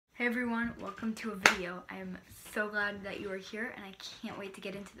Hey everyone, welcome to a video. I am so glad that you are here and I can't wait to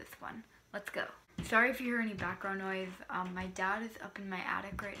get into this one. Let's go. Sorry if you hear any background noise. My dad is up in my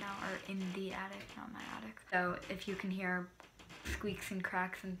attic right now, or in the attic, not my attic. So if you can hear squeaks and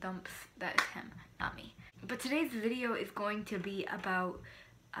cracks and thumps, that is him, not me. But today's video is going to be about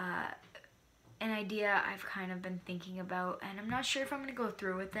an idea I've kind of been thinking about, and I'm not sure if I'm going to go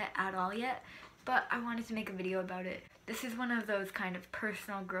through with it at all yet, but I wanted to make a video about it. This is one of those kind of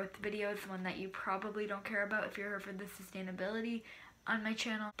personal growth videos, one that you probably don't care about if you're here for the sustainability on my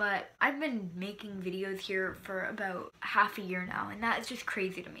channel. But I've been making videos here for about half a year now, and that is just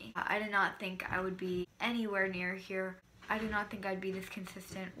crazy to me. I did not think I would be anywhere near here. I did not think I'd be this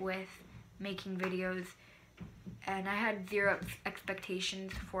consistent with making videos, and I had zero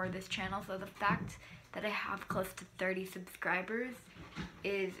expectations for this channel, so the fact that I have close to 30 subscribers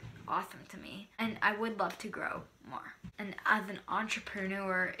is awesome to me, and I would love to grow more. And as an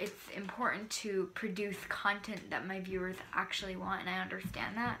entrepreneur, it's important to produce content that my viewers actually want, and I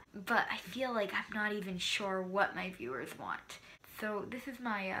understand that, but I feel like I'm not even sure what my viewers want. So this is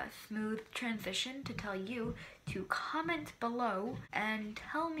my smooth transition to tell you to comment below and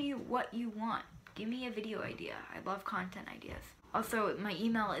tell me what you want. Give me a video idea. I love content ideas. Also, my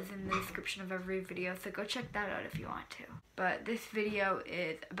email is in the description of every video, so go check that out if you want to. But this video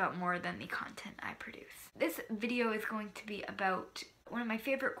is about more than the content I produce. This video is going to be about one of my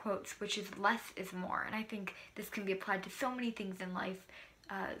favorite quotes, which is less is more. And I think this can be applied to so many things in life,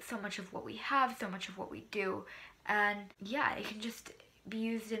 so much of what we have, so much of what we do. And yeah, it can just be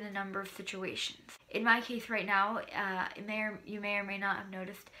used in a number of situations. In my case right now, you may or may not have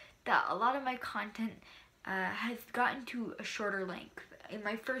noticed that a lot of my content has gotten to a shorter length. In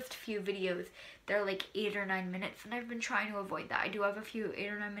my first few videos, they're like 8 or 9 minutes, and I've been trying to avoid that. I do have a few 8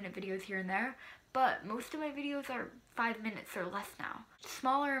 or 9 minute videos here and there, but most of my videos are 5 minutes or less now.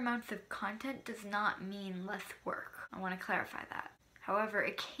 Smaller amounts of content does not mean less work. I want to clarify that. However,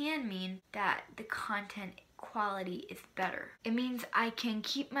 it can mean that the content quality is better. It means I can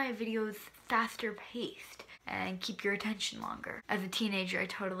keep my videos faster paced and keep your attention longer. As a teenager, I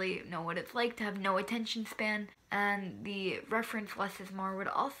totally know what it's like to have no attention span, and the reference less is more would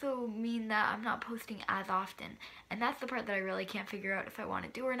also mean that I'm not posting as often. And that's the part that I really can't figure out if I want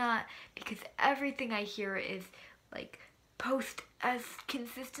to do or not, because everything I hear is like, post as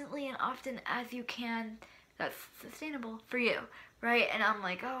consistently and often as you can. That's sustainable for you, right? And I'm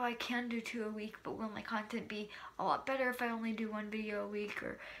like, oh, I can do 2 a week, but will my content be a lot better if I only do 1 video a week?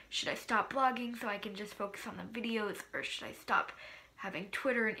 Or should I stop blogging so I can just focus on the videos? Or should I stop having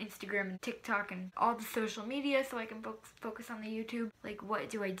Twitter and Instagram and TikTok and all the social media so I can focus on the YouTube? Like,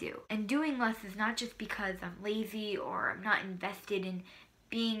 what do I do? And doing less is not just because I'm lazy or I'm not invested in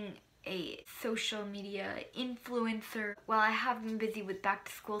being a social media influencer. While I have been busy with back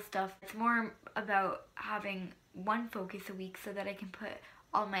to school stuff, it's more about having one focus a week so that I can put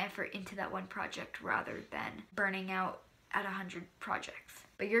all my effort into that one project rather than burning out at 100 projects.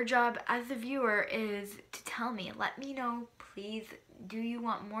 But your job as a viewer is to tell me, let me know, please, do you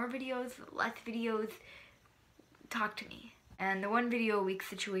want more videos, less videos? Talk to me. And the 1 video a week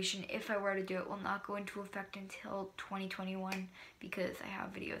situation, if I were to do it, will not go into effect until 2021 because I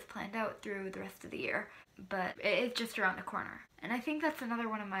have videos planned out through the rest of the year. But it's just around the corner. And I think that's another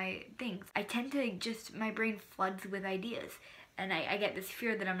one of my things. I tend to just, my brain floods with ideas. And I get this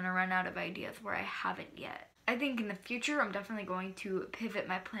fear that I'm going to run out of ideas where I haven't yet. I think in the future, I'm definitely going to pivot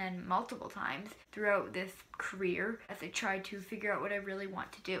my plan multiple times throughout this career as I try to figure out what I really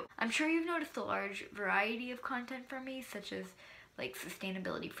want to do. I'm sure you've noticed a large variety of content from me, such as like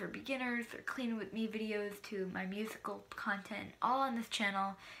sustainability for beginners or clean with me videos, to my musical content, all on this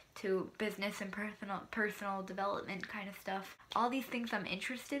channel, to business and personal development kind of stuff. All these things I'm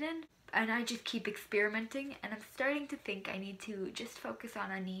interested in, and I just keep experimenting, and I'm starting to think I need to just focus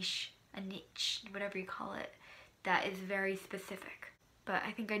on a niche, whatever you call it, that is very specific. But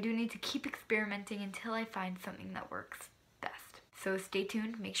I think I do need to keep experimenting until I find something that works best. So stay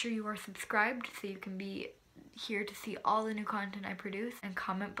tuned, make sure you are subscribed so you can be here to see all the new content I produce, and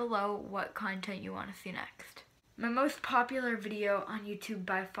comment below what content you want to see next. My most popular video on YouTube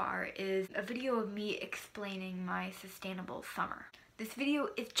by far is a video of me explaining my sustainable summer. This video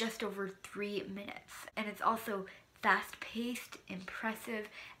is just over 3 minutes, and it's also fast-paced, impressive,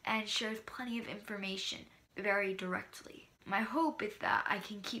 and shares plenty of information very directly. My hope is that I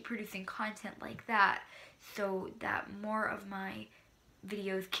can keep producing content like that so that more of my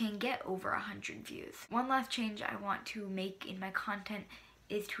videos can get over 100 views. One last change I want to make in my content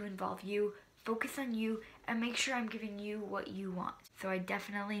is to involve you, focus on you, and make sure I'm giving you what you want. So I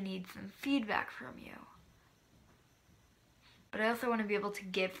definitely need some feedback from you. but I also want to be able to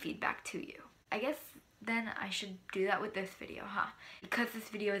give feedback to you. I guess then I should do that with this video, huh? Because this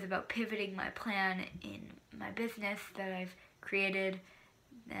video is about pivoting my plan in my business that I've created,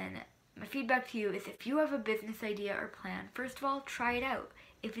 then my feedback to you is if you have a business idea or plan, first of all, try it out.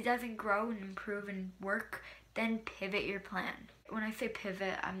 If it doesn't grow and improve and work, then pivot your plan. When I say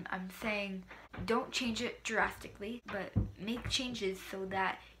pivot, I'm saying don't change it drastically, but make changes so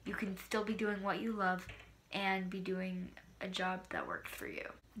that you can still be doing what you love and be doing a job that works for you.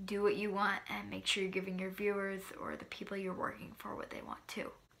 Do what you want and make sure you're giving your viewers or the people you're working for what they want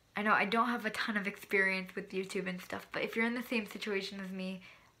too. I know I don't have a ton of experience with YouTube and stuff, but if you're in the same situation as me,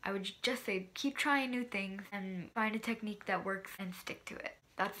 I would just say keep trying new things and find a technique that works and stick to it.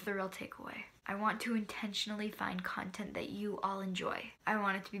 That's the real takeaway. I want to intentionally find content that you all enjoy. I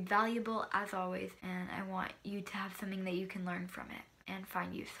want it to be valuable as always, and I want you to have something that you can learn from it and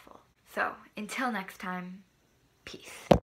find useful. So, until next time, peace.